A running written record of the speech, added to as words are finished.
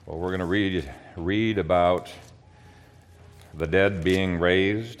Well, we're going to read about the dead being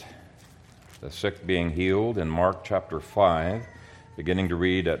raised, the sick being healed in Mark chapter 5, beginning to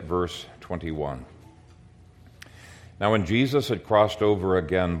read at verse 21. Now when Jesus had crossed over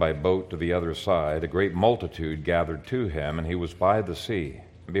again by boat to the other side, a great multitude gathered to him, and he was by the sea.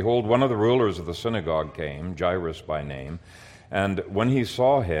 And behold, one of the rulers of the synagogue came, Jairus by name, and when he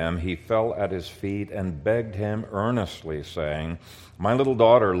saw him, he fell at his feet and begged him earnestly, saying, "My little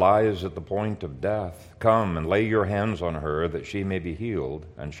daughter lies at the point of death. Come and lay your hands on her, that she may be healed,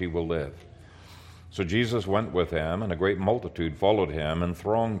 and she will live." So Jesus went with him, and a great multitude followed him and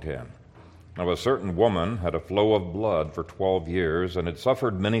thronged him. Now a certain woman had a flow of blood for 12 years, and had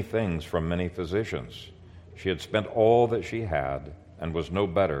suffered many things from many physicians. She had spent all that she had, and was no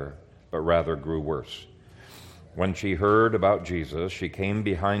better, but rather grew worse. When she heard about Jesus, she came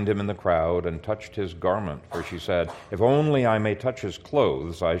behind him in the crowd and touched his garment, for she said, "If only I may touch his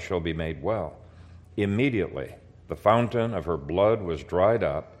clothes, I shall be made well." Immediately the fountain of her blood was dried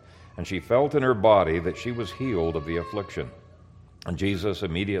up, and she felt in her body that she was healed of the affliction. And Jesus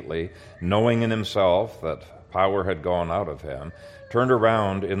immediately, knowing in himself that power had gone out of him, turned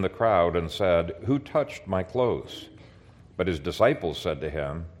around in the crowd and said, "Who touched my clothes?" But his disciples said to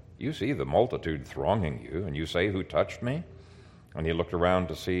him, "You see the multitude thronging you, and you say, 'Who touched me?'" And he looked around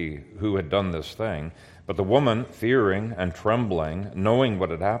to see who had done this thing. But the woman, fearing and trembling, knowing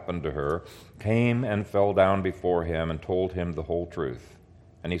what had happened to her, came and fell down before him and told him the whole truth.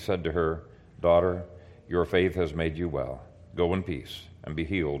 And he said to her, "Daughter, your faith has made you well. Go in peace and be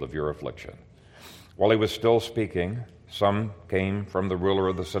healed of your affliction." While he was still speaking, some came from the ruler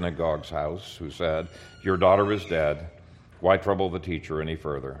of the synagogue's house, who said, "Your daughter is dead. Why trouble the teacher any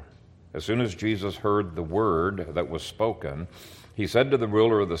further?" As soon as Jesus heard the word that was spoken, he said to the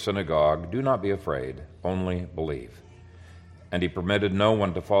ruler of the synagogue, "Do not be afraid, only believe." And he permitted no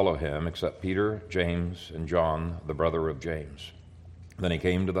one to follow him except Peter, James, and John, the brother of James. Then he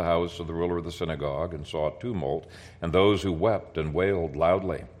came to the house of the ruler of the synagogue and saw a tumult, and those who wept and wailed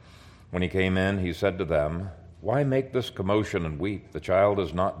loudly. When he came in, he said to them, "Why make this commotion and weep? The child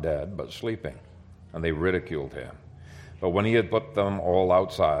is not dead, but sleeping." And they ridiculed him. But when he had put them all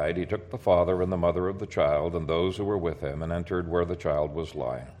outside, he took the father and the mother of the child and those who were with him, and entered where the child was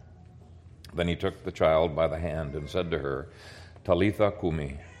lying. Then he took the child by the hand and said to her, "Talitha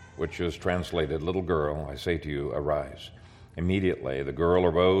cumi," which is translated, "Little girl, I say to you, arise." Immediately the girl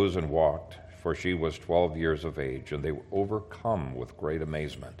arose and walked, for she was 12 years of age, and they were overcome with great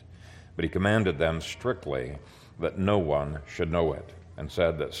amazement. But he commanded them strictly that no one should know it, and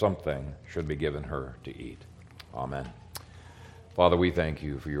said that something should be given her to eat. Amen. Father, we thank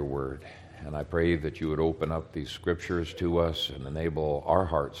you for your word, and I pray that you would open up these scriptures to us and enable our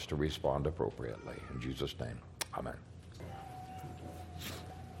hearts to respond appropriately. In Jesus' name, amen.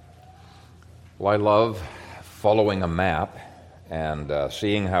 Well, I love following a map and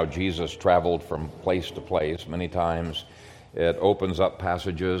seeing how Jesus traveled from place to place. Many times it opens up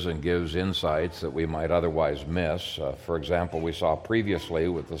passages and gives insights that we might otherwise miss. For example, we saw previously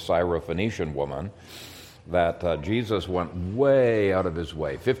with the Syrophoenician woman that Jesus went way out of his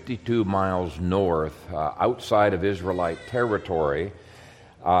way, 52 miles north, outside of Israelite territory,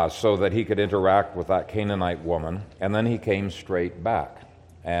 so that he could interact with that Canaanite woman, and then he came straight back.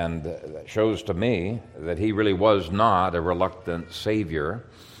 And that shows to me that he really was not a reluctant Savior.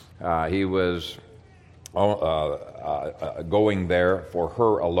 He was going there for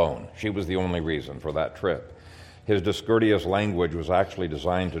her alone. She was the only reason for that trip. His discourteous language was actually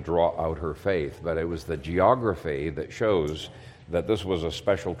designed to draw out her faith, but it was the geography that shows that this was a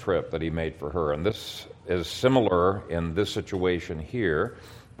special trip that he made for her. And this is similar in this situation here,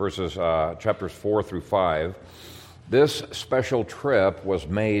 verses chapters 4 through 5. This special trip was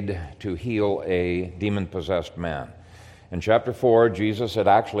made to heal a demon-possessed man. In chapter 4, Jesus had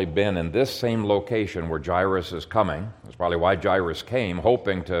actually been in this same location where Jairus is coming. That's probably why Jairus came,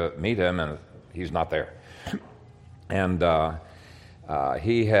 hoping to meet him, and he's not there. And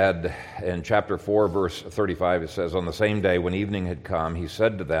he had, in chapter 4, verse 35, it says, "On the same day when evening had come, he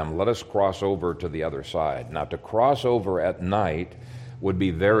said to them, 'Let us cross over to the other side.'" Now, to cross over at night would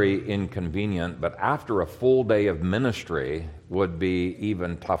be very inconvenient, but after a full day of ministry would be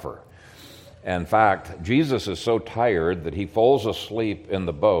even tougher. In fact, Jesus is so tired that he falls asleep in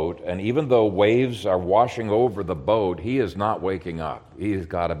the boat, and even though waves are washing over the boat, he is not waking up. He's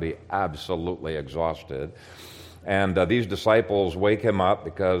got to be absolutely exhausted. And these disciples wake him up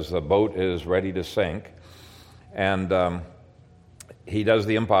because the boat is ready to sink. And he does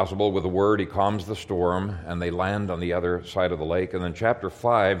the impossible with a word. He calms the storm, and they land on the other side of the lake. And then chapter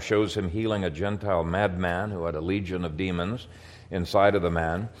 5 shows him healing a Gentile madman who had a legion of demons. inside of the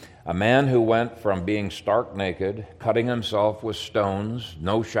man. A man who went from being stark naked, cutting himself with stones,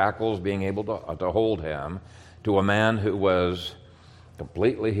 no shackles being able to hold him, to a man who was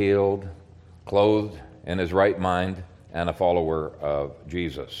completely healed, clothed in his right mind, and a follower of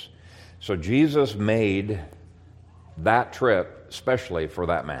Jesus. So Jesus made that trip especially for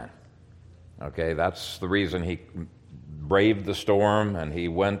that man. Okay, that's the reason he braved the storm and he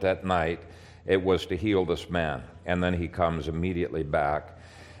went at night. It was to heal this man. And then he comes immediately back.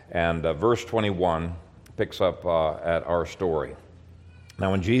 And verse 21 picks up at our story.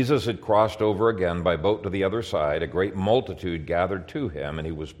 Now, when Jesus had crossed over again by boat to the other side, a great multitude gathered to him, and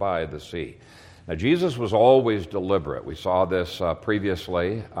he was by the sea. Now, Jesus was always deliberate. We saw this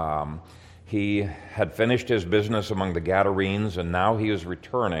previously. He had finished his business among the Gadarenes, and now he is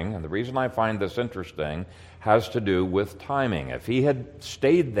returning. And the reason I find this interesting has to do with timing. If he had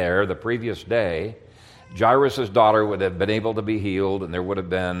stayed there the previous day, Jairus' daughter would have been able to be healed, and there would have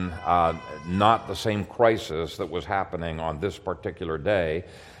been not the same crisis that was happening on this particular day.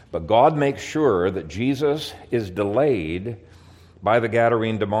 But God makes sure that Jesus is delayed by the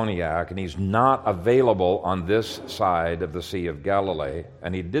Gadarene demoniac, and he's not available on this side of the Sea of Galilee,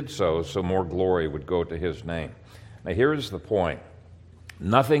 and he did so more glory would go to his name. Now here's the point.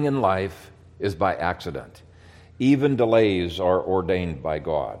 Nothing in life is by accident. Even delays are ordained by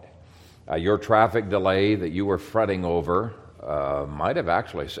God. Your traffic delay that you were fretting over might have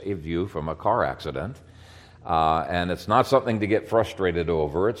actually saved you from a car accident. And it's not something to get frustrated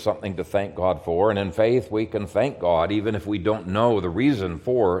over. It's something to thank God for. And in faith, we can thank God even if we don't know the reason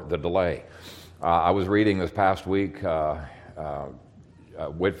for the delay. I was reading this past week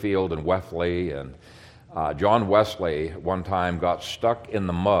Whitefield and Wesley. And John Wesley one time got stuck in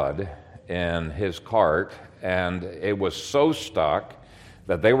the mud in his cart. And it was so stuck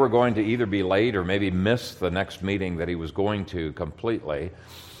that they were going to either be late or maybe miss the next meeting that he was going to completely.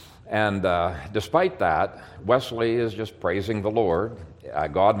 And despite that, Wesley is just praising the Lord.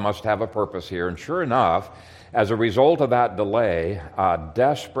 God must have a purpose here. And sure enough, as a result of that delay, a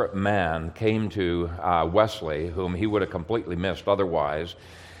desperate man came to Wesley, whom he would have completely missed otherwise.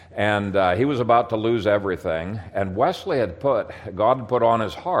 And he was about to lose everything. And Wesley God had put on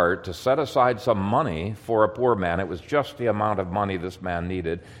his heart to set aside some money for a poor man. It was just the amount of money this man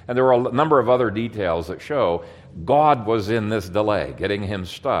needed. And there were a number of other details that show God was in this delay, getting him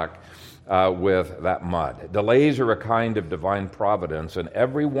stuck with that mud. Delays are a kind of divine providence, and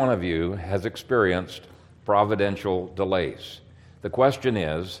every one of you has experienced providential delays. The question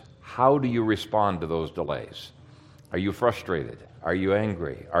is, how do you respond to those delays? Are you frustrated? Are you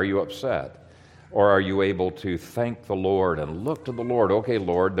angry? Are you upset? Or are you able to thank the Lord and look to the Lord? Okay,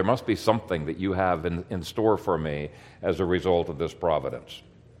 Lord, there must be something that you have in store for me as a result of this providence.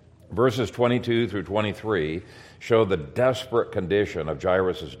 Verses 22 through 23 show the desperate condition of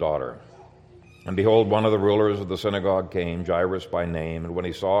Jairus' daughter. And behold, one of the rulers of the synagogue came, Jairus by name, and when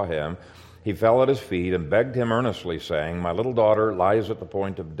he saw him, he fell at his feet and begged him earnestly, saying, "My little daughter lies at the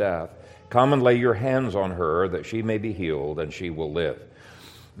point of death. Come and lay your hands on her, that she may be healed, and she will live."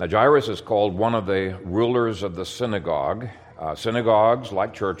 Now, Jairus is called one of the rulers of the synagogue. Synagogues,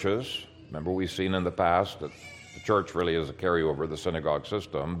 like churches, remember we've seen in the past that the church really is a carryover of the synagogue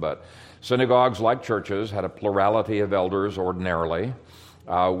system, but synagogues, like churches, had a plurality of elders ordinarily,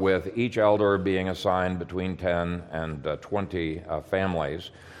 with each elder being assigned between 10 and 20 families.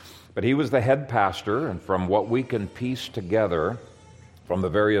 But he was the head pastor, and from what we can piece together from the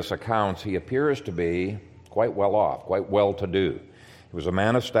various accounts, he appears to be quite well off, quite well-to-do. He was a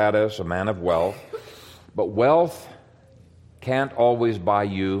man of status, a man of wealth, but wealth can't always buy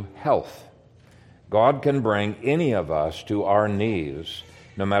you health. God can bring any of us to our knees,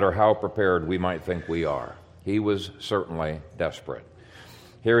 no matter how prepared we might think we are. He was certainly desperate.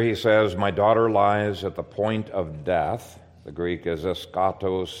 Here he says, "My daughter lies at the point of death." The Greek is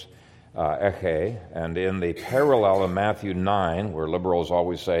eskatos eche, and in the parallel in Matthew 9, where liberals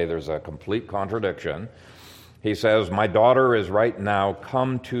always say there's a complete contradiction, he says, "My daughter is right now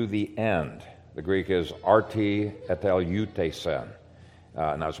come to the end." The Greek is arti etelutesen.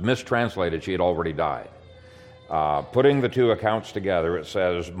 Now it's mistranslated, she had already died. Putting the two accounts together, it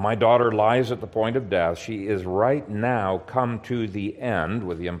says, "My daughter lies at the point of death. She is right now come to the end,"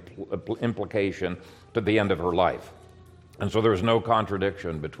 with the implication to the end of her life. And so there's no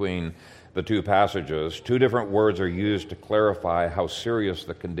contradiction between the two passages. Two different words are used to clarify how serious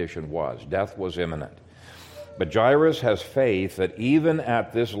the condition was. Death was imminent. But Jairus has faith that even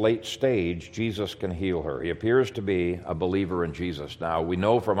at this late stage, Jesus can heal her. He appears to be a believer in Jesus. Now, we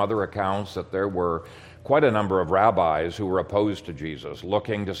know from other accounts that there were quite a number of rabbis who were opposed to Jesus,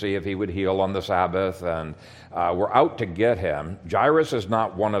 looking to see if he would heal on the Sabbath, and were out to get him. Jairus is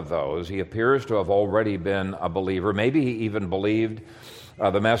not one of those. He appears to have already been a believer. Maybe he even believed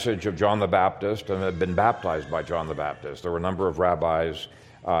the message of John the Baptist and had been baptized by John the Baptist. There were a number of rabbis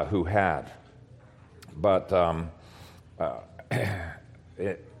who had. But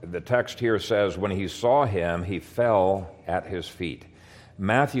the text here says, when he saw him, he fell at his feet.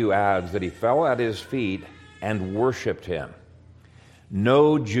 Matthew adds that he fell at his feet and worshiped him.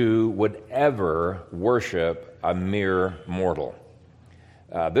 No Jew would ever worship a mere mortal.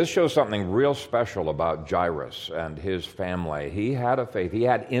 This shows something real special about Jairus and his family. He had a faith. He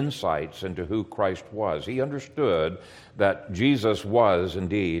had insights into who Christ was. He understood that Jesus was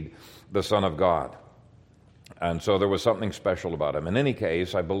indeed the Son of God. And so there was something special about him. In any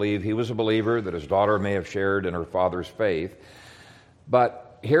case, I believe he was a believer, that his daughter may have shared in her father's faith.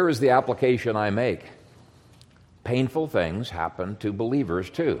 But here is the application I make. Painful things happen to believers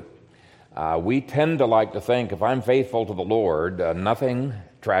too. We tend to like to think, if I'm faithful to the Lord, nothing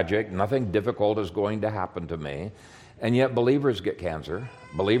tragic, nothing difficult is going to happen to me. And yet believers get cancer.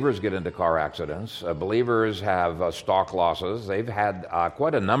 Believers get into car accidents. Believers have stock losses. They've had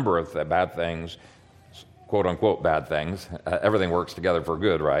quite a number of bad things, quote-unquote bad things. Everything works together for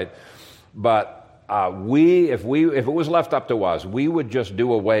good, right? But if it was left up to us, we would just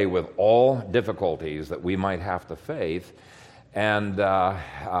do away with all difficulties that we might have to face, and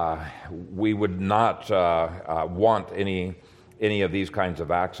we would not want any of these kinds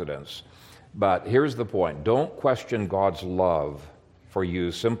of accidents. But here's the point. Don't question God's love for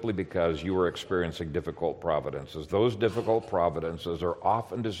you simply because you are experiencing difficult providences. Those difficult providences are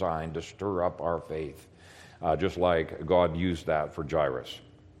often designed to stir up our faith, just like God used that for Jairus.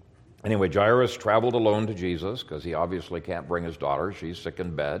 Anyway, Jairus traveled alone to Jesus because he obviously can't bring his daughter. She's sick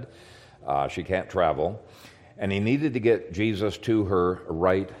in bed. She can't travel. And he needed to get Jesus to her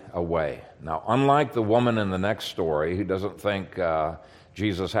right away. Now, unlike the woman in the next story who doesn't think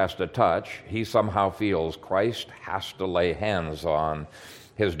Jesus has to touch, he somehow feels Christ has to lay hands on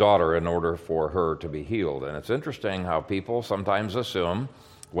his daughter in order for her to be healed. And it's interesting how people sometimes assume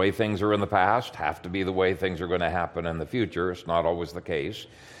the way things are in the past have to be the way things are going to happen in the future. It's not always the case.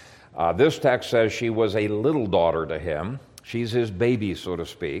 This text says she was a little daughter to him. She's his baby, so to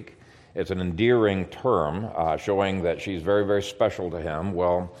speak. It's an endearing term showing that she's very, very special to him.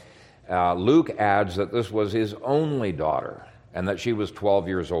 Well, Luke adds that this was his only daughter and that she was 12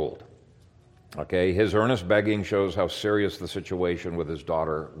 years old. Okay, his earnest begging shows how serious the situation with his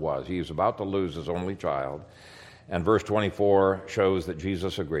daughter was. He was about to lose his only child, and verse 24 shows that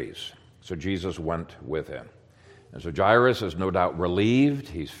Jesus agrees. So Jesus went with him. And so Jairus is no doubt relieved.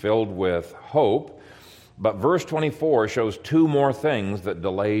 He's filled with hope. But verse 24 shows two more things that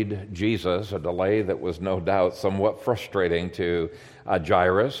delayed Jesus, a delay that was no doubt somewhat frustrating to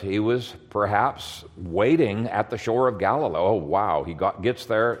Jairus. He was perhaps waiting at the shore of Galilee. Oh, wow, he gets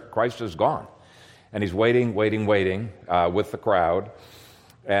there, Christ is gone. And he's waiting with the crowd.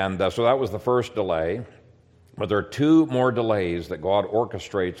 And so that was the first delay. But there are two more delays that God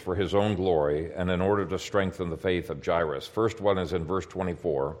orchestrates for his own glory and in order to strengthen the faith of Jairus. First one is in verse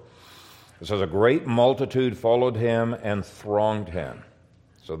 24. It says, a great multitude followed him and thronged him.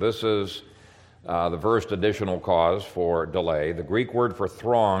 So this is the first additional cause for delay. The Greek word for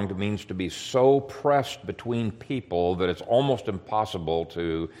thronged means to be so pressed between people that it's almost impossible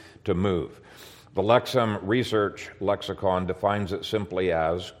to move. The Lexham Research Lexicon defines it simply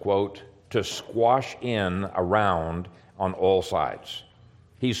as, quote, to squash in around on all sides.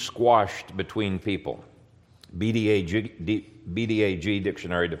 He's squashed between people. BDAG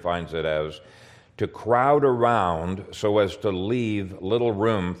dictionary defines it as to crowd around so as to leave little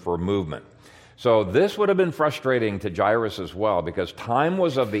room for movement. So this would have been frustrating to Jairus as well because time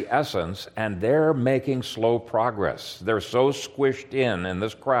was of the essence and they're making slow progress. They're so squished in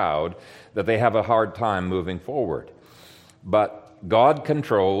this crowd that they have a hard time moving forward. But God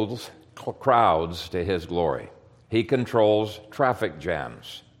controls crowds to his glory. He controls traffic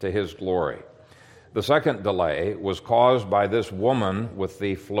jams to his glory. The second delay was caused by this woman with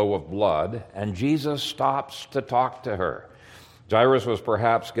the flow of blood, and Jesus stops to talk to her. Jairus was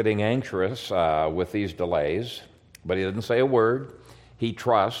perhaps getting anxious with these delays, but he didn't say a word. He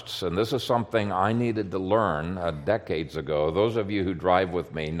trusts, and this is something I needed to learn decades ago. Those of you who drive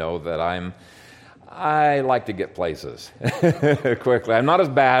with me know that I like to get places quickly. I'm not as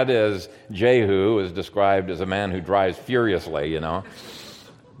bad as Jehu, who is described as a man who drives furiously,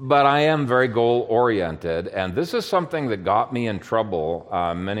 But I am very goal-oriented, and this is something that got me in trouble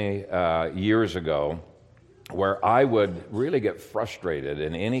many years ago. where I would really get frustrated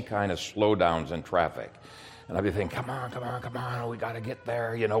in any kind of slowdowns in traffic. And I'd be thinking, come on, we got to get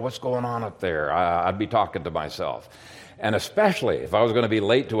there. What's going on up there? I'd be talking to myself. And especially if I was going to be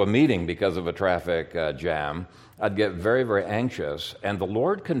late to a meeting because of a traffic jam, I'd get very, very anxious. And the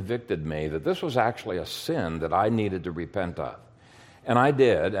Lord convicted me that this was actually a sin that I needed to repent of. And I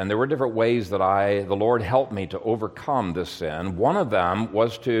did, and there were different ways that the Lord helped me to overcome this sin. One of them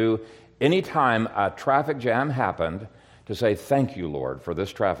was to, anytime a traffic jam happened, to say, thank you, Lord, for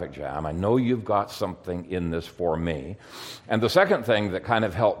this traffic jam. I know you've got something in this for me. And the second thing that kind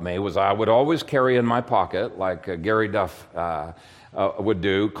of helped me was I would always carry in my pocket, like Gary Duff would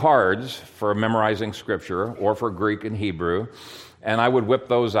do, cards for memorizing Scripture or for Greek and Hebrew. And I would whip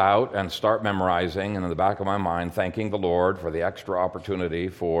those out and start memorizing, and in the back of my mind, thanking the Lord for the extra opportunity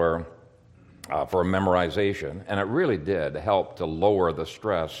for memorization. And it really did help to lower the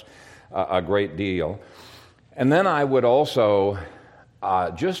stress a great deal. And then I would also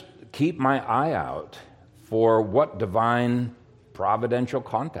just keep my eye out for what divine providential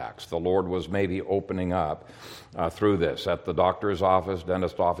contacts the Lord was maybe opening up through this, at the doctor's office,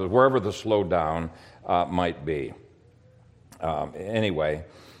 dentist office, wherever the slowdown might be.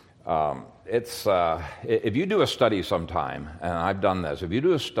 It's if you do a study sometime, and I've done this, if you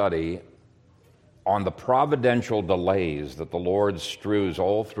do a study on the providential delays that the Lord strews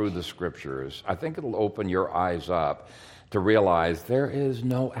all through the Scriptures, I think it'll open your eyes up to realize there is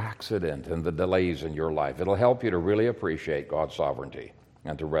no accident in the delays in your life. It'll help you to really appreciate God's sovereignty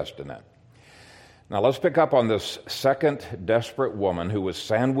and to rest in it. Now let's pick up on this second desperate woman who was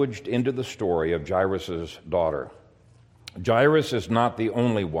sandwiched into the story of Jairus' daughter. Jairus is not the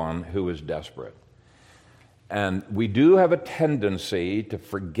only one who is desperate. And we do have a tendency to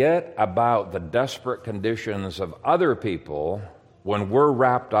forget about the desperate conditions of other people when we're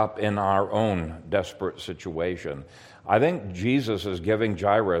wrapped up in our own desperate situation. I think Jesus is giving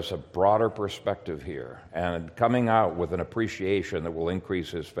Jairus a broader perspective here and coming out with an appreciation that will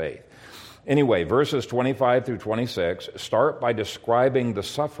increase his faith. Anyway, verses 25 through 26 start by describing the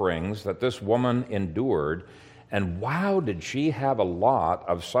sufferings that this woman endured, and wow, did she have a lot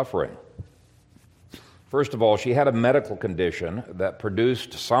of suffering. First of all, she had a medical condition that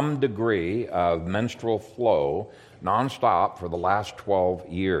produced some degree of menstrual flow nonstop for the last 12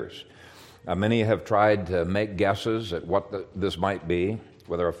 years. Many have tried to make guesses at what this might be,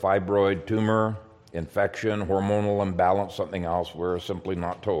 whether a fibroid tumor, infection, hormonal imbalance, something else. We're simply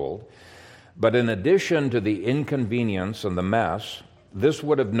not told. But in addition to the inconvenience and the mess, this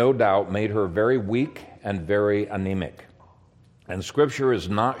would have no doubt made her very weak and very anemic. And Scripture is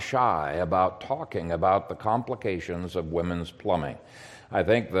not shy about talking about the complications of women's plumbing. I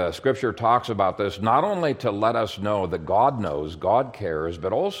think the Scripture talks about this not only to let us know that God knows, God cares,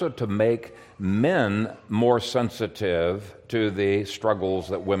 but also to make men more sensitive to the struggles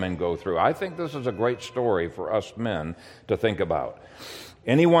that women go through. I think this is a great story for us men to think about.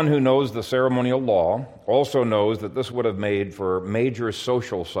 Anyone who knows the ceremonial law also knows that this would have made for major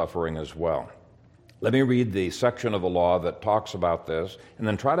social suffering as well. Let me read the section of the law that talks about this and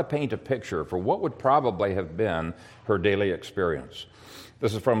then try to paint a picture for what would probably have been her daily experience.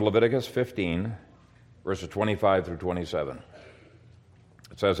 This is from Leviticus 15, verses 25 through 27.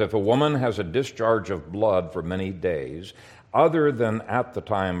 It says, "If a woman has a discharge of blood for many days, other than at the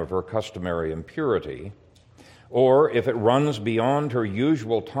time of her customary impurity, or if it runs beyond her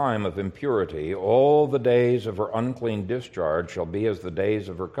usual time of impurity, all the days of her unclean discharge shall be as the days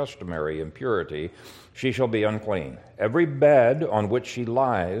of her customary impurity. She shall be unclean. Every bed on which she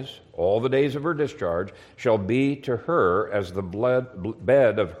lies, all the days of her discharge, shall be to her as the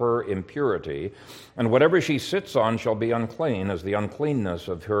bed of her impurity, and whatever she sits on shall be unclean as the uncleanness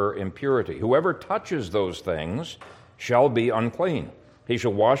of her impurity. Whoever touches those things shall be unclean. He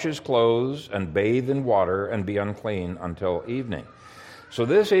shall wash his clothes and bathe in water and be unclean until evening." So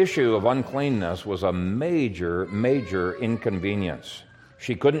this issue of uncleanness was a major, major inconvenience.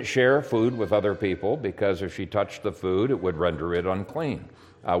 She couldn't share food with other people because if she touched the food, it would render it unclean.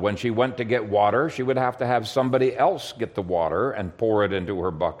 When she went to get water, she would have to have somebody else get the water and pour it into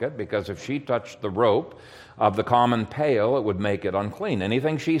her bucket, because if she touched the rope of the common pail, it would make it unclean.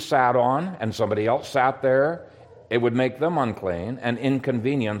 Anything she sat on and somebody else sat there, it would make them unclean and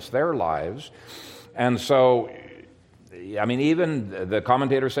inconvenience their lives. And so, even the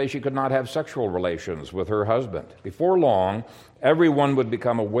commentators say she could not have sexual relations with her husband. Before long, everyone would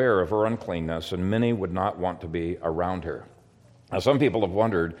become aware of her uncleanness, and many would not want to be around her. Now, some people have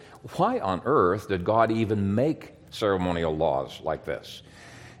wondered, why on earth did God even make ceremonial laws like this?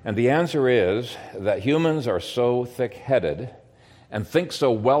 And the answer is that humans are so thick-headed and think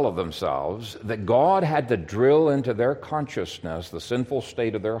so well of themselves that God had to drill into their consciousness the sinful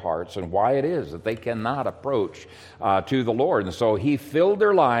state of their hearts and why it is that they cannot approach to the Lord. And so he filled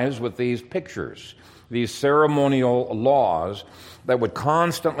their lives with these pictures, these ceremonial laws that would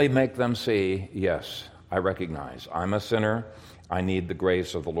constantly make them see, yes, I recognize I'm a sinner. I need the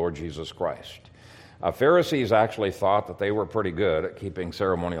grace of the Lord Jesus Christ. Pharisees actually thought that they were pretty good at keeping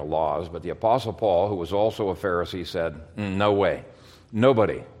ceremonial laws, but the Apostle Paul, who was also a Pharisee, said, no way.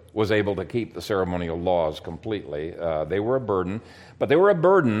 Nobody was able to keep the ceremonial laws completely. They were a burden, but they were a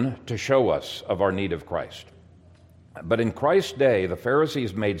burden to show us of our need of Christ. But in Christ's day, the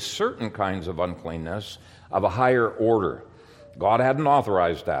Pharisees made certain kinds of uncleanness of a higher order. God hadn't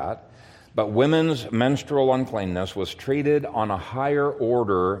authorized that. But women's menstrual uncleanness was treated on a higher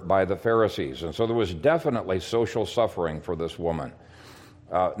order by the Pharisees. And so there was definitely social suffering for this woman.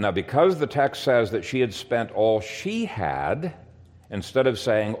 Now, because the text says that she had spent all she had, instead of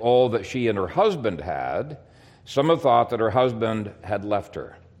saying all that she and her husband had, some have thought that her husband had left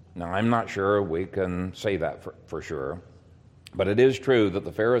her. Now, I'm not sure we can say that for sure. But it is true that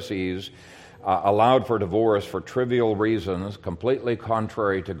the Pharisees allowed for divorce for trivial reasons, completely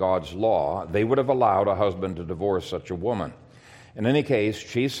contrary to God's law. They would have allowed a husband to divorce such a woman. In any case,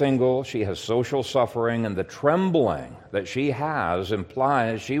 she's single, she has social suffering, and the trembling that she has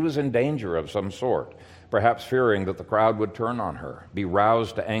implies she was in danger of some sort, perhaps fearing that the crowd would turn on her, be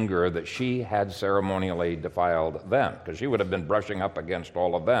roused to anger that she had ceremonially defiled them, because she would have been brushing up against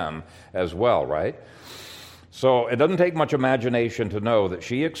all of them as well, right? So it doesn't take much imagination to know that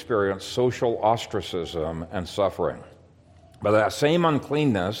she experienced social ostracism and suffering. But that same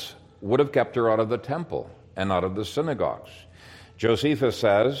uncleanness would have kept her out of the temple and out of the synagogues. Josephus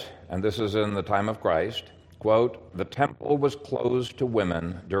says, and this is in the time of Christ, quote, the temple was closed to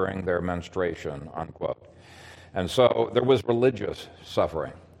women during their menstruation, unquote. And so there was religious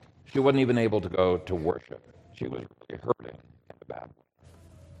suffering. She wasn't even able to go to worship. She was really hurting in the bad way.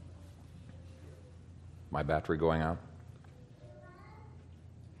 My battery going out?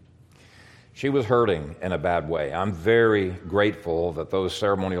 She was hurting in a bad way. I'm very grateful that those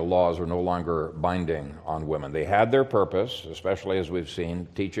ceremonial laws are no longer binding on women. They had their purpose, especially as we've seen,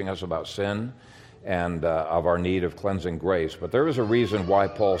 teaching us about sin and of our need of cleansing grace. But there is a reason why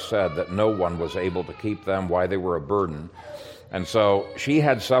Paul said that no one was able to keep them, why they were a burden. And so she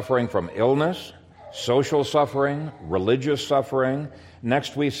had suffering from illness, social suffering, religious suffering.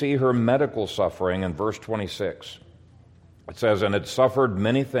 Next, we see her medical suffering in verse 26. It says, and had suffered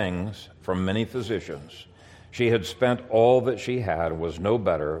many things from many physicians. She had spent all that she had, was no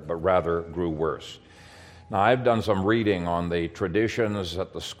better, but rather grew worse. Now, I've done some reading on the traditions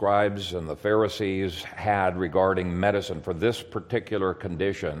that the scribes and the Pharisees had regarding medicine for this particular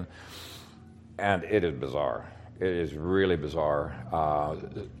condition, and it is bizarre. It is really bizarre.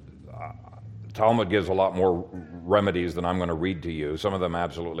 Talmud gives a lot more remedies than I'm going to read to you, some of them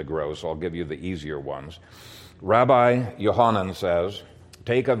absolutely gross. I'll give you the easier ones. Rabbi Yohanan says,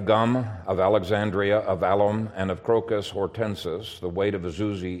 take of gum of Alexandria, of alum, and of crocus hortensis, the weight of a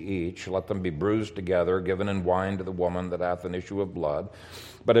zuzi each. Let them be bruised together, given in wine to the woman that hath an issue of blood.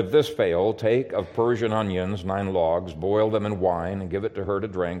 But if this fail, take of Persian onions 9 logs, boil them in wine, and give it to her to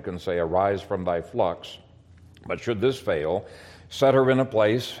drink, and say, arise from thy flux. But should this fail, set her in a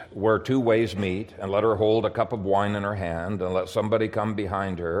place where 2 ways meet, and let her hold a cup of wine in her hand, and let somebody come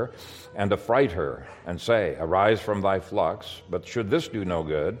behind her, and affright her, and say, arise from thy flux. But should this do no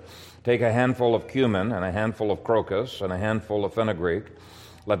good, take a handful of cumin, and a handful of crocus, and a handful of fenugreek.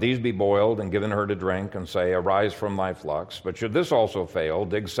 Let these be boiled, and given her to drink, and say, arise from thy flux. But should this also fail,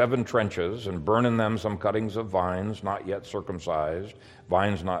 dig 7 trenches, and burn in them some cuttings of vines, not yet circumcised,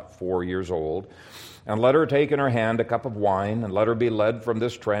 vines not 4 years old. And let her take in her hand a cup of wine, and let her be led from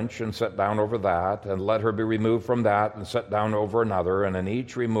this trench and set down over that, and let her be removed from that and set down over another, and in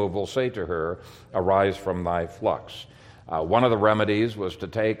each removal say to her, arise from thy flux. One of the remedies was to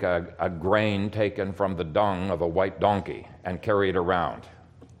take a grain taken from the dung of a white donkey and carry it around.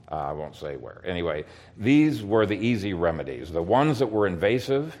 I won't say where. Anyway, these were the easy remedies. The ones that were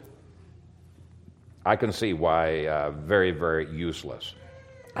invasive, I can see why very, very useless.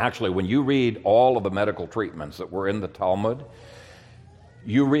 Actually, when you read all of the medical treatments that were in the Talmud,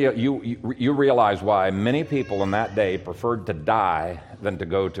 you realize why many people in that day preferred to die than to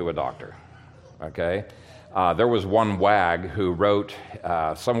go to a doctor. Okay? There was one wag who wrote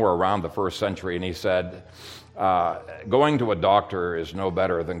somewhere around the 1st century, and he said, going to a doctor is no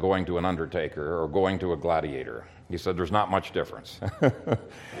better than going to an undertaker or going to a gladiator. He said, there's not much difference.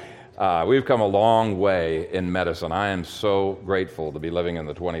 We've come a long way in medicine. I am so grateful to be living in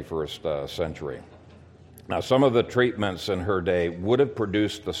the 21st century. Now, some of the treatments in her day would have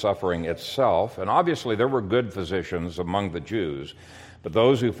produced the suffering itself, and obviously there were good physicians among the Jews, but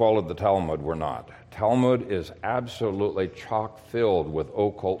those who followed the Talmud were not. Talmud is absolutely chock-filled with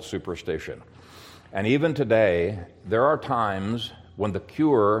occult superstition. And even today, there are times when the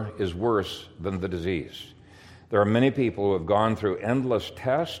cure is worse than the disease. There are many people who have gone through endless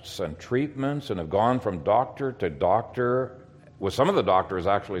tests and treatments and have gone from doctor to doctor, with some of the doctors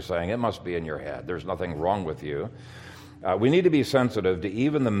actually saying, it must be in your head, there's nothing wrong with you. We need to be sensitive to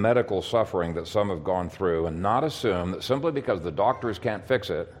even the medical suffering that some have gone through and not assume that simply because the doctors can't fix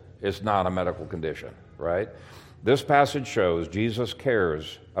it, it's not a medical condition, right? This passage shows Jesus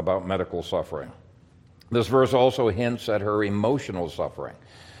cares about medical suffering. This verse also hints at her emotional suffering.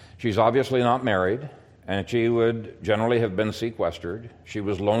 She's obviously not married, and she would generally have been sequestered. She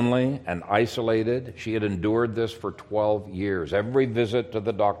was lonely and isolated. She had endured this for 12 years. Every visit to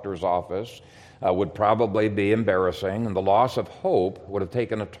the doctor's office would probably be embarrassing, and the loss of hope would have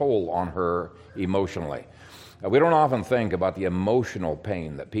taken a toll on her emotionally. We don't often think about the emotional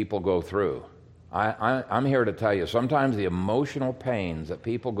pain that people go through. I'm here to tell you, sometimes the emotional pains that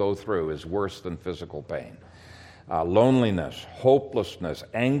people go through is worse than physical pain. Loneliness, hopelessness,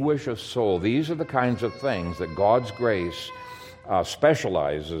 anguish of soul, these are the kinds of things that God's grace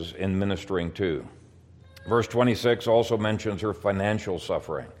specializes in ministering to. Verse 26 also mentions her financial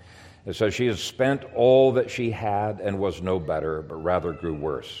suffering. It says she has spent all that she had and was no better, but rather grew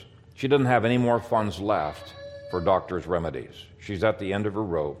worse. She doesn't have any more funds left for doctor's remedies. She's at the end of her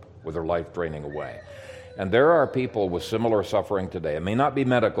rope with her life draining away. And there are people with similar suffering today. It may not be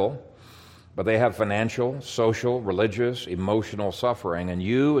medical, but they have financial, social, religious, emotional suffering. And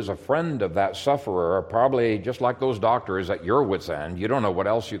you, as a friend of that sufferer, are probably just like those doctors at your wit's end. You don't know what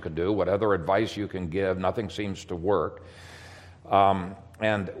else you can do, what other advice you can give. Nothing seems to work.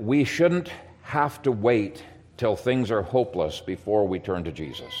 And we shouldn't have to wait till things are hopeless before we turn to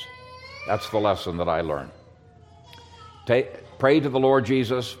Jesus. That's the lesson that I learned. Pray to the Lord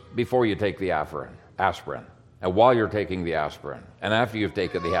Jesus before you take the aspirin, and while you're taking the aspirin, and after you've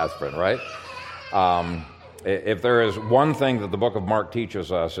taken the aspirin, right? If there is one thing that the book of Mark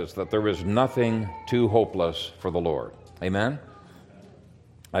teaches us, it's that there is nothing too hopeless for the Lord. Amen?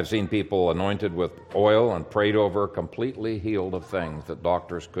 I've seen people anointed with oil and prayed over, completely healed of things that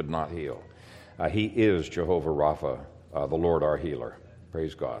doctors could not heal. He is Jehovah Rapha, the Lord our healer.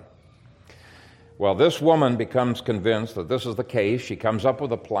 Praise God. Well, this woman becomes convinced that this is the case. She comes up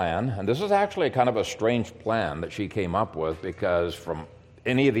with a plan, and this is actually kind of a strange plan that she came up with, because from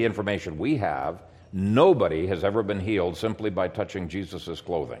any of the information we have, nobody has ever been healed simply by touching Jesus'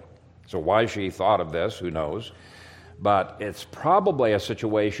 clothing. So why she thought of this, who knows? But it's probably a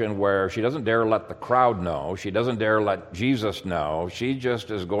situation where she doesn't dare let the crowd know. She doesn't dare let Jesus know. She just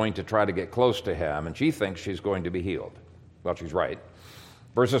is going to try to get close to him, and she thinks she's going to be healed. Well, she's right.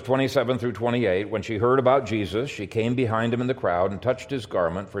 Verses 27 through 28, when she heard about Jesus, she came behind him in the crowd and touched his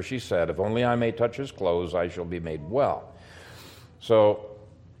garment, for she said, if only I may touch his clothes, I shall be made well. So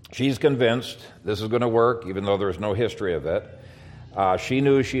she's convinced this is going to work, even though there's no history of it. She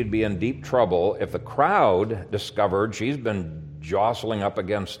knew she'd be in deep trouble if the crowd discovered she's been jostling up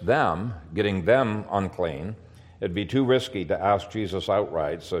against them, getting them unclean. It'd be too risky to ask Jesus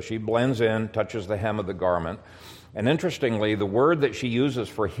outright, so she blends in, touches the hem of the garment. And interestingly, the word that she uses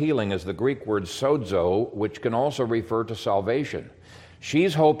for healing is the Greek word sozo, which can also refer to salvation.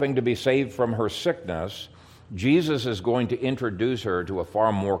 She's hoping to be saved from her sickness. Jesus is going to introduce her to a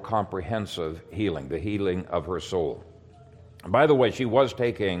far more comprehensive healing, the healing of her soul. By the way, she was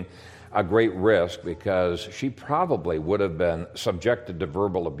taking a great risk because she probably would have been subjected to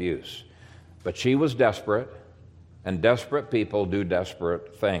verbal abuse. But she was desperate, and desperate people do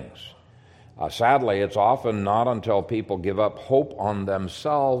desperate things. Sadly, it's often not until people give up hope on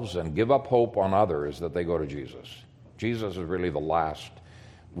themselves and give up hope on others that they go to Jesus. Jesus is really the last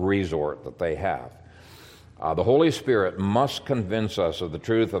resort that they have. The Holy Spirit must convince us of the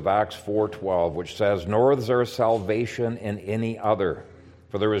truth of Acts 4:12, which says, nor is there salvation in any other,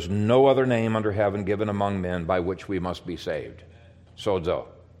 for there is no other name under heaven given among men by which we must be saved. Sozo,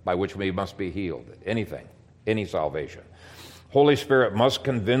 by which we must be healed. Anything, any salvation. Holy Spirit must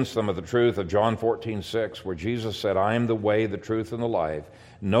convince them of the truth of John 14:6, where Jesus said, I am the way, the truth, and the life.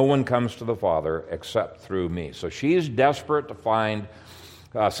 No one comes to the Father except through me. So she's desperate to find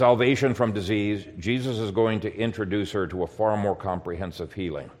salvation from disease. Jesus is going to introduce her to a far more comprehensive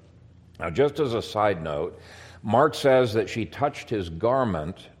healing. Now, just as a side note, Mark says that she touched his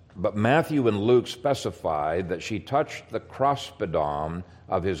garment, but Matthew and Luke specified that she touched the crossbedom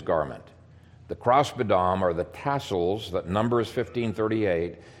of his garment. The crossbedom are the tassels that Numbers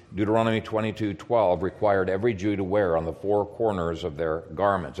 15:38 Deuteronomy 22:12 required every Jew to wear on the four corners of their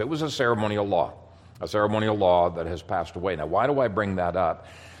garments. It was a ceremonial law that has passed away. Now, why do I bring that up?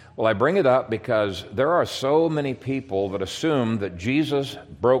 Well, I bring it up because there are so many people that assume that Jesus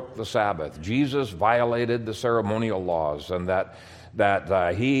broke the Sabbath. Jesus violated the ceremonial laws, and that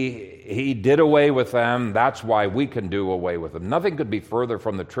he did away with them. That's why we can do away with them. Nothing could be further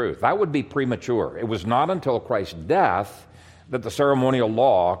from the truth. That would be premature. It was not until Christ's death that the ceremonial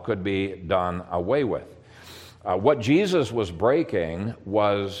law could be done away with. What Jesus was breaking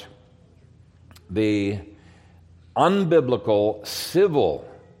was the unbiblical civil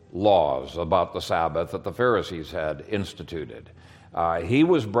laws about the Sabbath that the Pharisees had instituted. He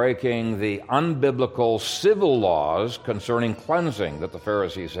was breaking the unbiblical civil laws concerning cleansing that the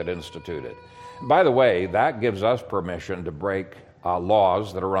Pharisees had instituted. By the way, that gives us permission to break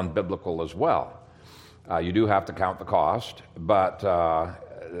laws that are unbiblical as well. You do have to count the cost, but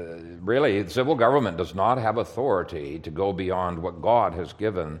really, the civil government does not have authority to go beyond what God has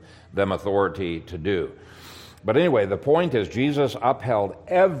given them authority to do. But anyway, the point is Jesus upheld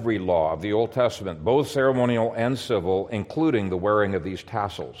every law of the Old Testament, both ceremonial and civil, including the wearing of these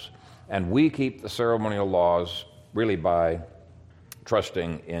tassels. And we keep the ceremonial laws really by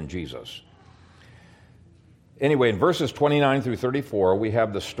trusting in Jesus. Anyway, in verses 29 through 34, we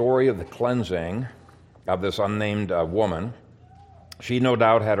have the story of the cleansing of this unnamed woman. She no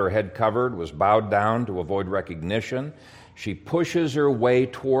doubt had her head covered, was bowed down to avoid recognition. She pushes her way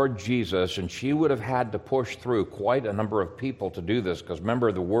toward Jesus, and she would have had to push through quite a number of people to do this, because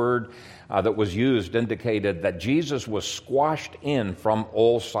remember, the word that was used indicated that Jesus was squashed in from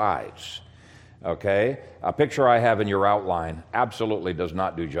all sides. Okay? A picture I have in your outline absolutely does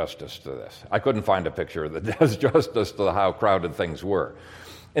not do justice to this. I couldn't find a picture that does justice to how crowded things were.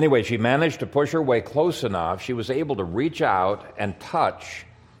 Anyway, she managed to push her way close enough. She was able to reach out and touch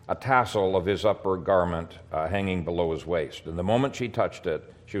a tassel of his upper garment hanging below his waist. And the moment she touched it,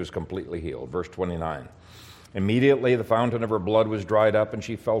 she was completely healed. Verse 29. Immediately the fountain of her blood was dried up, and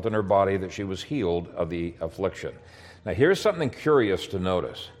she felt in her body that she was healed of the affliction. Now here's something curious to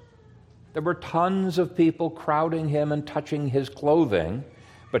notice. There were tons of people crowding him and touching his clothing,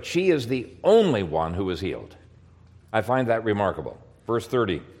 but she is the only one who was healed. I find that remarkable. Verse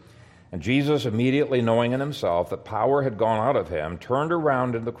 30. And Jesus, immediately knowing in himself that power had gone out of him, turned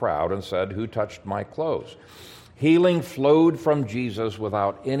around in the crowd and said, "Who touched my clothes?" Healing flowed from Jesus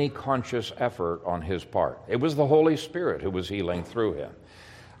without any conscious effort on his part. It was the Holy Spirit who was healing through him.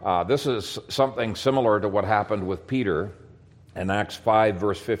 This is something similar to what happened with Peter in Acts 5,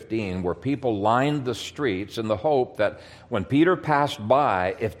 verse 15, where people lined the streets in the hope that when Peter passed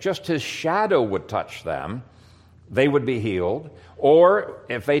by, if just his shadow would touch them, they would be healed, or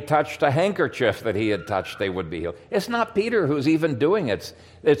if they touched a handkerchief that he had touched, they would be healed. It's not Peter who's even doing it.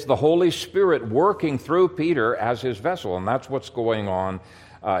 It's the Holy Spirit working through Peter as his vessel, and that's what's going on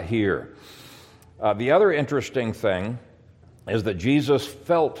here. The other interesting thing is that Jesus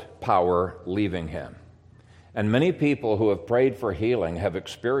felt power leaving him. And many people who have prayed for healing have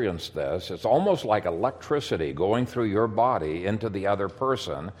experienced this. It's almost like electricity going through your body into the other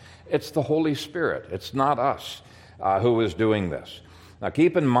person. It's the Holy Spirit. It's not us who is doing this. Now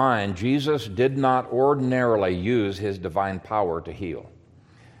keep in mind, Jesus did not ordinarily use his divine power to heal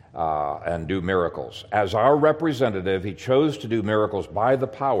and do miracles. As our representative, he chose to do miracles by the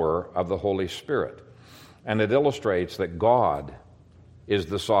power of the Holy Spirit. And it illustrates that God is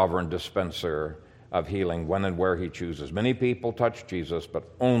the sovereign dispenser of healing when and where he chooses. Many people touched Jesus, but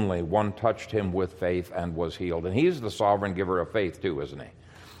only one touched him with faith and was healed. And he's the sovereign giver of faith too, isn't he?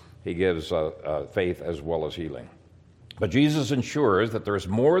 He gives faith as well as healing. But Jesus ensures that there's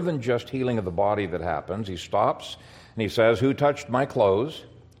more than just healing of the body that happens. He stops and he says, "Who touched my clothes?"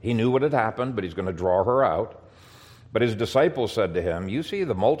 He knew what had happened, but he's going to draw her out. But his disciples said to him, "You see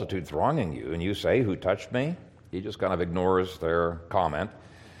the multitude thronging you, and you say, 'Who touched me?'" He just kind of ignores their comment.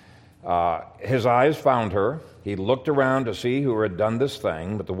 His eyes found her. He looked around to see who had done this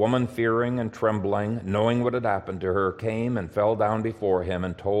thing, but the woman, fearing and trembling, knowing what had happened to her, came and fell down before him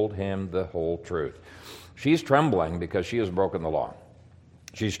and told him the whole truth. She's trembling because she has broken the law.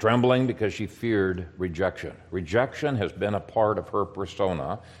 She's trembling because she feared rejection. Rejection has been a part of her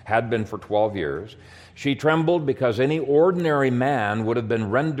persona, had been for 12 years. She trembled because any ordinary man would have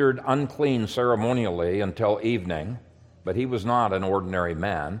been rendered unclean ceremonially until evening, but he was not an ordinary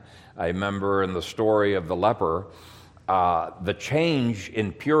man. I remember in the story of the leper, the change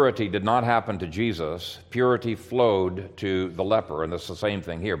in purity did not happen to Jesus. Purity flowed to the leper, and it's the same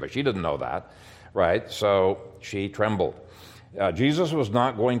thing here, but she didn't know that, right? So she trembled. Jesus was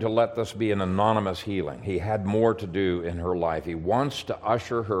not going to let this be an anonymous healing. He had more to do in her life. He wants to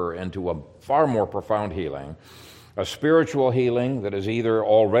usher her into a far more profound healing, a spiritual healing that has either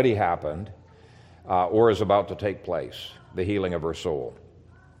already happened or is about to take place, the healing of her soul.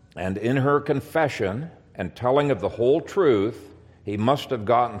 And in her confession and telling of the whole truth, he must have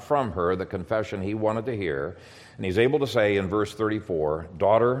gotten from her the confession he wanted to hear. And he's able to say in verse 34,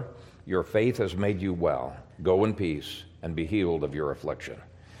 "Daughter, your faith has made you well. Go in peace and be healed of your affliction."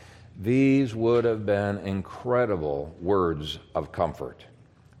 These would have been incredible words of comfort.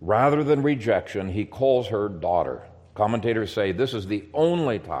 Rather than rejection, he calls her daughter. Commentators say this is the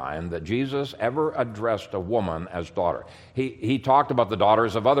only time that Jesus ever addressed a woman as daughter. He talked about the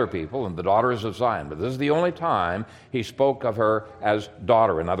daughters of other people and the daughters of Zion, but this is the only time he spoke of her as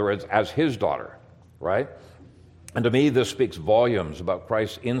daughter, in other words, as his daughter, right? And to me, this speaks volumes about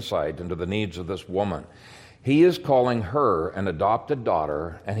Christ's insight into the needs of this woman. He is calling her an adopted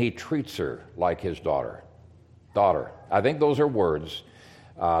daughter, and he treats her like his daughter. Daughter. I think those are words.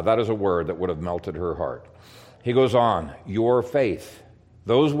 That is a word that would have melted her heart. He goes on, your faith.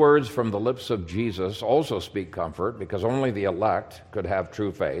 Those words from the lips of Jesus also speak comfort because only the elect could have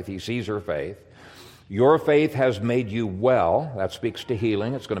true faith. He sees her faith. Your faith has made you well. That speaks to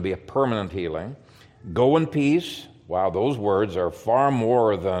healing. It's going to be a permanent healing. Go in peace. Wow, those words are far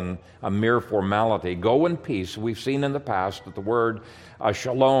more than a mere formality. Go in peace. We've seen in the past that the word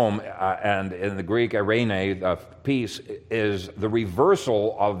shalom and in the Greek eirene, peace, is the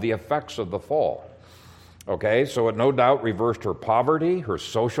reversal of the effects of the fall. Okay, so it no doubt reversed her poverty, her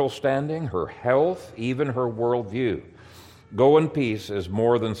social standing, her health, even her worldview. Go in peace is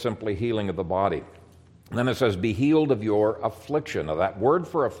more than simply healing of the body. And then it says, be healed of your affliction. Now that word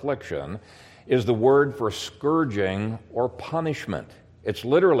for affliction is the word for scourging or punishment. It's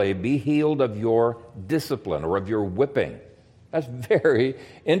literally be healed of your discipline or of your whipping. That's very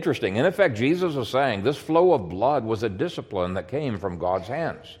interesting. In effect, Jesus is saying this flow of blood was a discipline that came from God's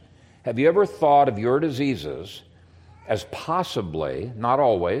hands. Have you ever thought of your diseases as possibly, not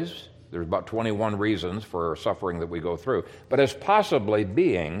always, there's about 21 reasons for suffering that we go through, but as possibly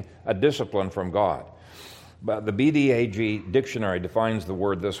being a discipline from God? But the BDAG dictionary defines the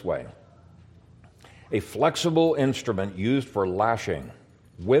word this way: a flexible instrument used for lashing,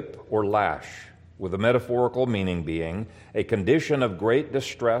 whip or lash, with the metaphorical meaning being a condition of great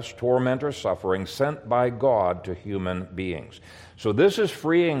distress, torment, or suffering sent by God to human beings. So this is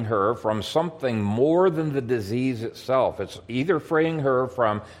freeing her from something more than the disease itself. It's either freeing her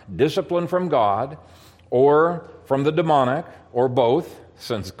from discipline from God or from the demonic, or both,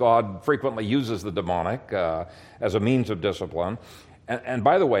 since God frequently uses the demonic as a means of discipline. And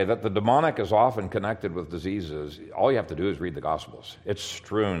by the way, that the demonic is often connected with diseases, all you have to do is read the Gospels. It's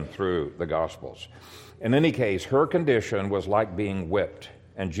strewn through the Gospels. In any case, her condition was like being whipped,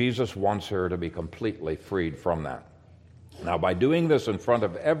 and Jesus wants her to be completely freed from that. Now, by doing this in front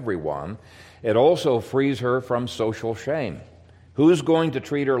of everyone, it also frees her from social shame. Who's going to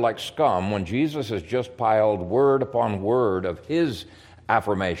treat her like scum when Jesus has just piled word upon word of his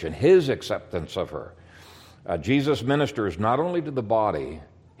affirmation, his acceptance of her? Jesus ministers not only to the body,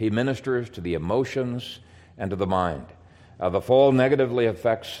 he ministers to the emotions and to the mind. The fall negatively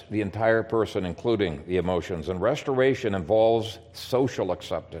affects the entire person, including the emotions, and restoration involves social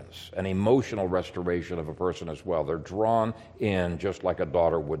acceptance and emotional restoration of a person as well. They're drawn in just like a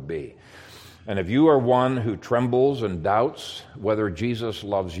daughter would be. And if you are one who trembles and doubts whether Jesus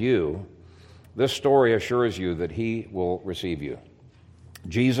loves you, this story assures you that he will receive you.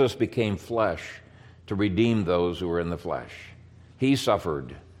 Jesus became flesh to redeem those who are in the flesh. He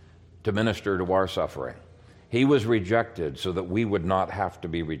suffered to minister to our suffering. He was rejected so that we would not have to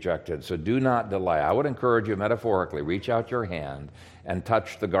be rejected. So do not delay. I would encourage you metaphorically, reach out your hand and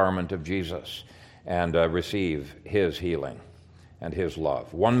touch the garment of Jesus and receive his healing and his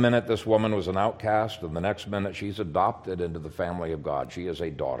love. 1 minute this woman was an outcast, and the next minute she's adopted into the family of God. She is a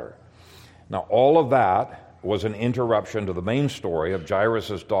daughter. Now all of that was an interruption to the main story of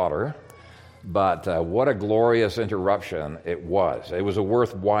Jairus' daughter. But what a glorious interruption it was. It was a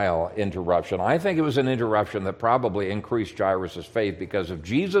worthwhile interruption. I think it was an interruption that probably increased Jairus' faith, because if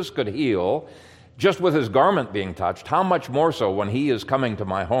Jesus could heal just with his garment being touched, how much more so when he is coming to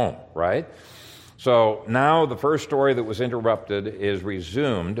my home, right? So now the first story that was interrupted is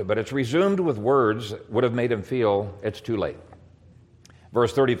resumed, but it's resumed with words that would have made him feel it's too late.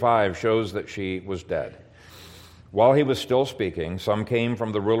 Verse 35 shows that she was dead. While he was still speaking, some came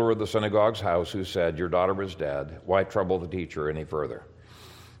from the ruler of the synagogue's house who said, your daughter is dead. Why trouble the teacher any further?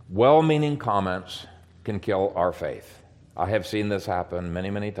 Well-meaning comments can kill our faith. I have seen this happen many,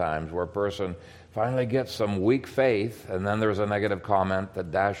 many times where a person finally gets some weak faith, and then there's a negative comment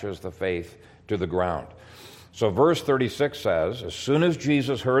that dashes the faith to the ground. So verse 36 says, as soon as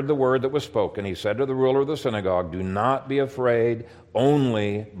Jesus heard the word that was spoken, he said to the ruler of the synagogue, do not be afraid,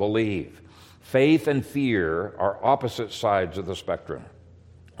 only believe. Faith and fear are opposite sides of the spectrum.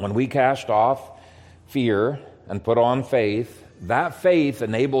 When we cast off fear and put on faith, that faith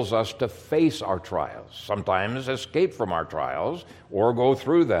enables us to face our trials, sometimes escape from our trials or go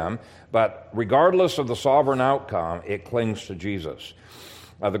through them, but regardless of the sovereign outcome, it clings to Jesus.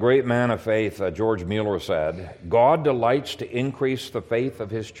 The great man of faith, George Mueller, said, God delights to increase the faith of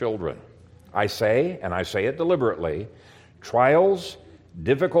his children. I say, and I say it deliberately, trials,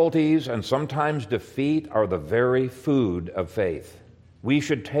 difficulties, and sometimes defeat are the very food of faith. We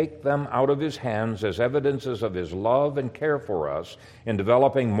should take them out of his hands as evidences of his love and care for us in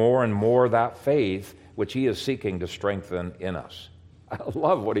developing more and more that faith which he is seeking to strengthen in us. I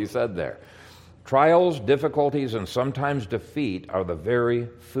love what he said there. Trials, difficulties, and sometimes defeat are the very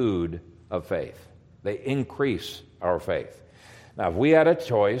food of faith. They increase our faith. Now, if we had a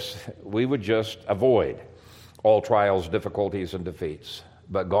choice, we would just avoid all trials, difficulties, and defeats.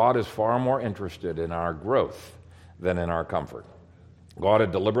 But God is far more interested in our growth than in our comfort. God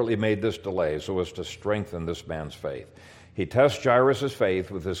had deliberately made this delay so as to strengthen this man's faith. He tests Jairus'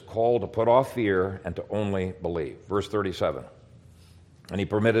 faith with his call to put off fear and to only believe. Verse 37. And he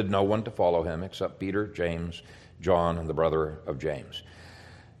permitted no one to follow him except Peter, James, John, and the brother of James.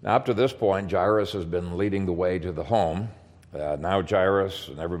 Now, up to this point, Jairus has been leading the way to the home. Now Jairus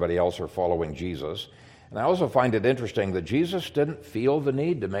and everybody else are following Jesus. And I also find it interesting that Jesus didn't feel the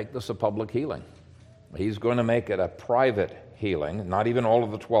need to make this a public healing. He's going to make it a private healing. Not even all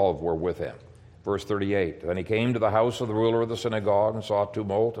of the 12 were with him. Verse 38, then he came to the house of the ruler of the synagogue and saw a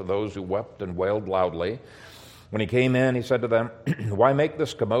tumult of those who wept and wailed loudly. When he came in, he said to them, why make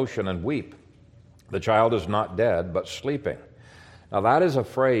this commotion and weep? The child is not dead, but sleeping. Now that is a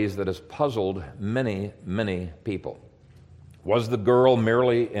phrase that has puzzled many, many people. Was the girl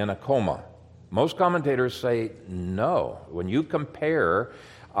merely in a coma? Most commentators say no. When you compare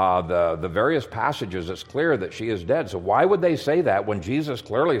the various passages, it's clear that she is dead. So why would they say that when Jesus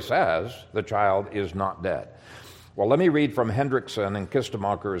clearly says the child is not dead? Well, let me read from Hendrickson and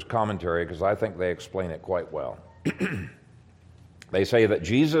Kistemacher's commentary because I think they explain it quite well. They say that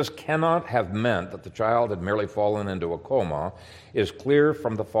Jesus cannot have meant that the child had merely fallen into a coma is clear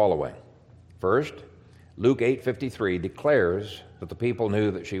from the following. First, Luke 8:53 declares that the people knew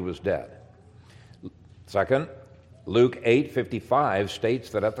that she was dead. Second, Luke 8:55 states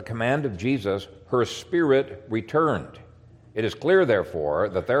that at the command of Jesus, her spirit returned. It is clear, therefore,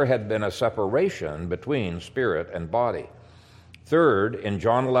 that there had been a separation between spirit and body. Third, in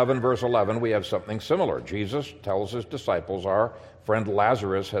John 11, verse 11, we have something similar. Jesus tells his disciples, our friend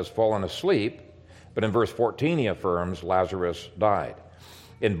Lazarus has fallen asleep, but in verse 14 he affirms Lazarus died.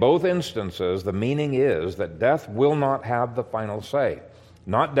 In both instances, the meaning is that death will not have the final say.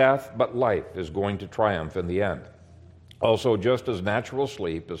 Not death, but life is going to triumph in the end. Also, just as natural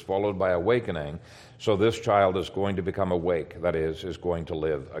sleep is followed by awakening, so this child is going to become awake, that is going to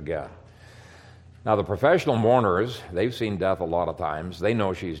live again. Now, the professional mourners, they've seen death a lot of times. They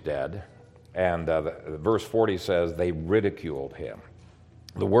know she's dead. And verse 40 says they ridiculed him.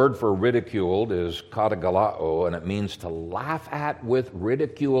 The word for ridiculed is katagalao, and it means to laugh at with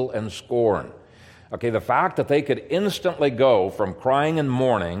ridicule and scorn. Okay, the fact that they could instantly go from crying and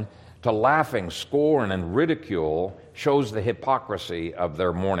mourning to laughing, scorn, and ridicule shows the hypocrisy of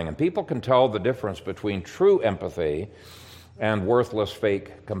their mourning. And people can tell the difference between true empathy and worthless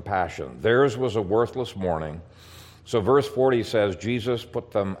fake compassion. Theirs was a worthless mourning. So verse 40 says, Jesus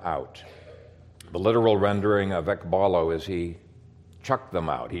put them out. The literal rendering of ekbalo is he chucked them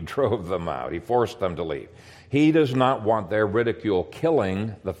out. He drove them out. He forced them to leave. He does not want their ridicule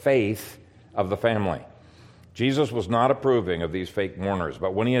killing the faith of the family. Jesus was not approving of these fake mourners,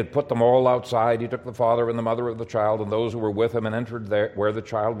 but when he had put them all outside, he took the father and the mother of the child and those who were with him and entered there where the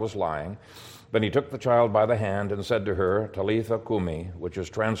child was lying. Then he took the child by the hand and said to her, Talitha kumi, which is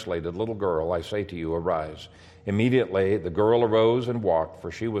translated, little girl, I say to you, arise. Immediately the girl arose and walked,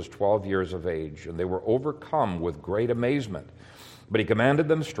 for she was 12 years of age, and they were overcome with great amazement. But he commanded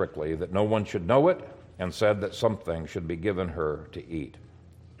them strictly that no one should know it, and said that something should be given her to eat.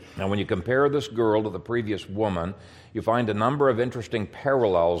 Now, when you compare this girl to the previous woman, you find a number of interesting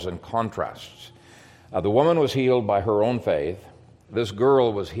parallels and contrasts. The woman was healed by her own faith. This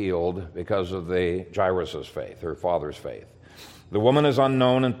girl was healed because of Jairus' faith, her father's faith. The woman is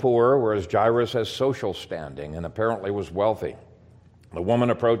unknown and poor, whereas Jairus has social standing and apparently was wealthy. The woman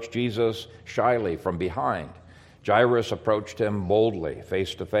approached Jesus shyly from behind. Jairus approached him boldly,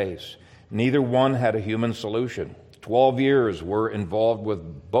 face to face. Neither one had a human solution. 12 years were involved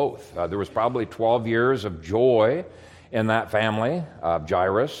with both. There was probably 12 years of joy in that family of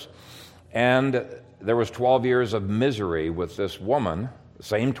Jairus, and there was 12 years of misery with this woman, the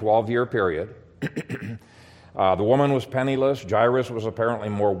same 12-year period. The woman was penniless. Jairus was apparently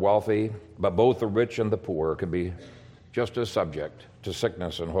more wealthy, but both the rich and the poor could be just as subject to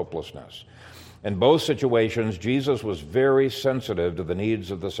sickness and hopelessness. In both situations, Jesus was very sensitive to the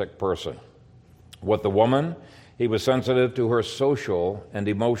needs of the sick person. With the woman, he was sensitive to her social and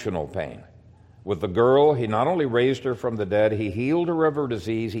emotional pain. With the girl, he not only raised her from the dead, he healed her of her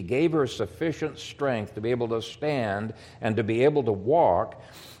disease, he gave her sufficient strength to be able to stand and to be able to walk,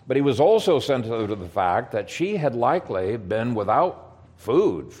 but he was also sensitive to the fact that she had likely been without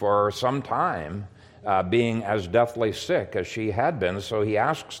food for some time, being as deathly sick as she had been, so he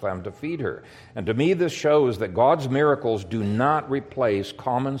asks them to feed her. And to me, this shows that God's miracles do not replace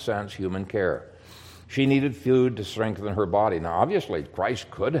common sense human care. She needed food to strengthen her body. Now, obviously, Christ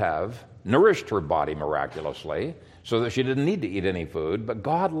could have nourished her body miraculously so that she didn't need to eat any food, but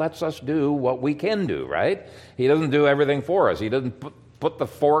God lets us do what we can do, right? He doesn't do everything for us. He doesn't put the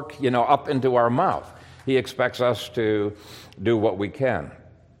fork, up into our mouth. He expects us to do what we can.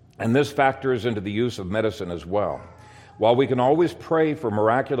 And this factors into the use of medicine as well. While we can always pray for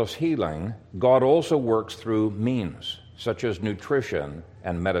miraculous healing, God also works through means, such as nutrition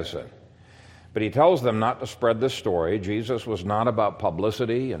and medicine. But he tells them not to spread this story. Jesus was not about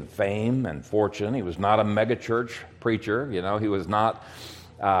publicity and fame and fortune. He was not a megachurch preacher. He was not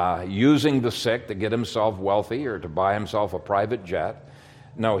using the sick to get himself wealthy or to buy himself a private jet.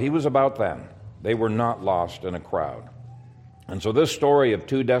 No, he was about them. They were not lost in a crowd. And so this story of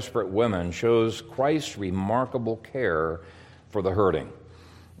two desperate women shows Christ's remarkable care for the hurting.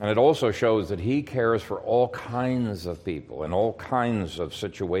 And it also shows that he cares for all kinds of people in all kinds of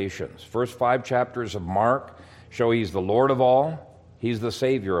situations. First 5 chapters of Mark show he's the Lord of all. He's the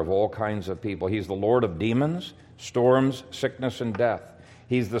Savior of all kinds of people. He's the Lord of demons, storms, sickness, and death.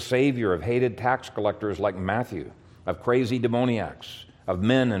 He's the Savior of hated tax collectors like Matthew, of crazy demoniacs, of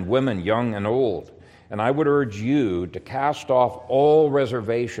men and women, young and old. And I would urge you to cast off all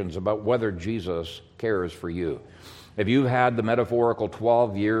reservations about whether Jesus cares for you. If you've had the metaphorical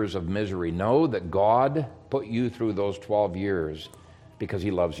 12 years of misery, know that God put you through those 12 years because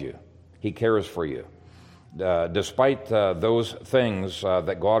he loves you. He cares for you. Despite those things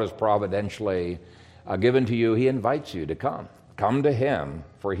that God has providentially given to you, he invites you to come. Come to him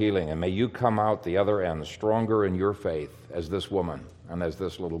for healing, and may you come out the other end stronger in your faith as this woman and as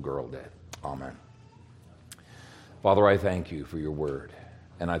this little girl did. Amen. Father, I thank you for your word.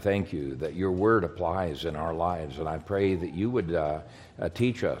 And I thank you that your word applies in our lives. And I pray that you would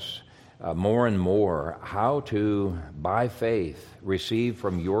teach us more and more how to, by faith, receive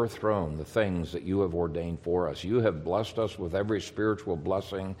from your throne the things that you have ordained for us. You have blessed us with every spiritual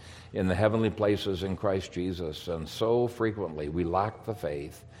blessing in the heavenly places in Christ Jesus. And so frequently we lack the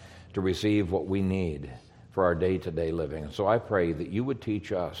faith to receive what we need for our day-to-day living. And so I pray that you would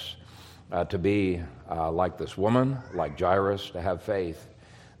teach us to be like this woman, like Jairus, to have faith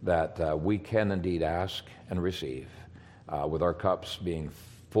that we can indeed ask and receive, with our cups being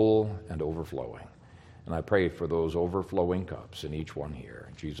full and overflowing. And I pray for those overflowing cups in each one here.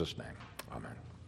 In Jesus' name, amen.